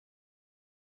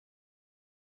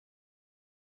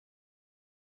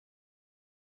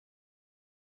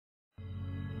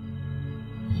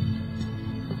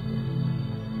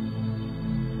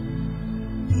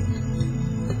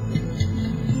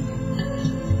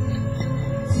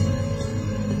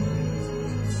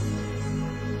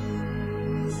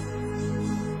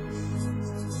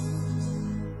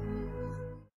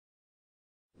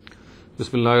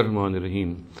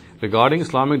Bismillahirrahmanirrahim. Regarding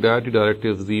Islamic dietary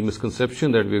directives, the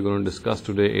misconception that we are going to discuss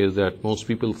today is that most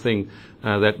people think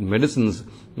that medicines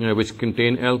which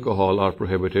contain alcohol are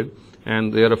prohibited,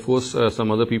 and there are of course some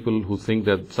other people who think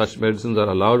that such medicines are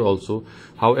allowed also.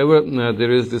 However,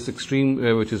 there is this extreme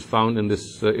which is found in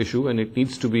this issue, and it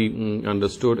needs to be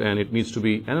understood and it needs to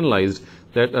be analyzed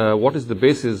that what is the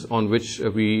basis on which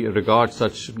we regard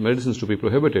such medicines to be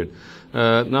prohibited.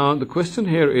 Now, the question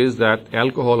here is that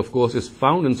alcohol, of course, is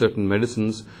found in certain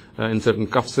medicines, in certain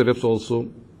cough syrups also,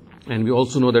 and we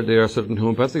also know that there are certain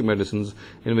homeopathic medicines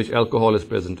in which alcohol is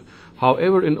present.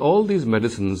 However, in all these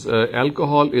medicines,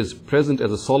 alcohol is present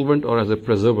as a solvent or as a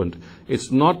preservant. It's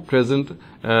not present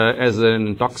as an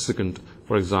intoxicant,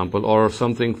 for example, or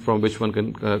something from which one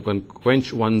can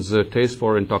quench one's taste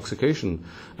for intoxication.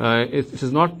 It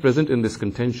is not present in this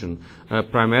contention.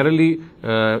 Primarily,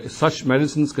 such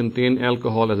medicines contain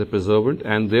alcohol as a preservant,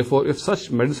 and therefore, if such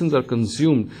medicines are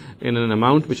consumed in an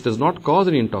amount which does not cause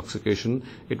any intoxication,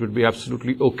 it would be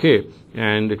absolutely okay,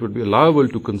 and it would be allowable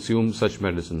to consume such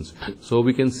medicines. So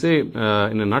we can say, in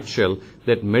a nutshell,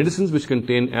 that medicines which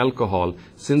contain alcohol,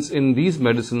 since in these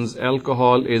medicines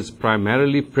alcohol is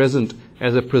primarily present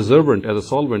as a preservant, as a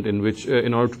solvent, in which,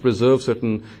 in order to preserve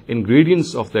certain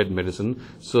ingredients of that medicine.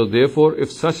 So therefore,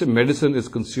 if such a medicine is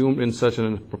consumed in such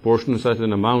a proportion, such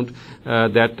an amount,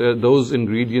 that those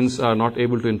ingredients are not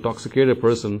able to intoxicate a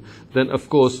person, then of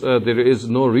course there is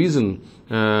no reason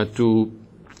to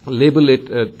label it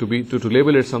to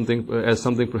label it something as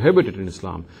something prohibited in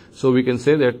Islam. So we can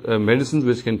say that medicines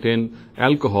which contain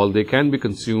alcohol, they can be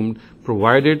consumed,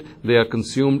 provided they are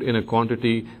consumed in a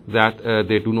quantity that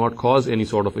they do not cause any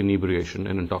sort of inebriation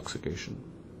and intoxication.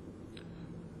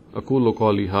 أقول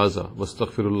قولي هذا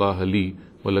واستغفر الله لي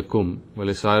ولكم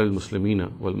ولسائر المسلمين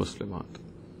والمسلمات.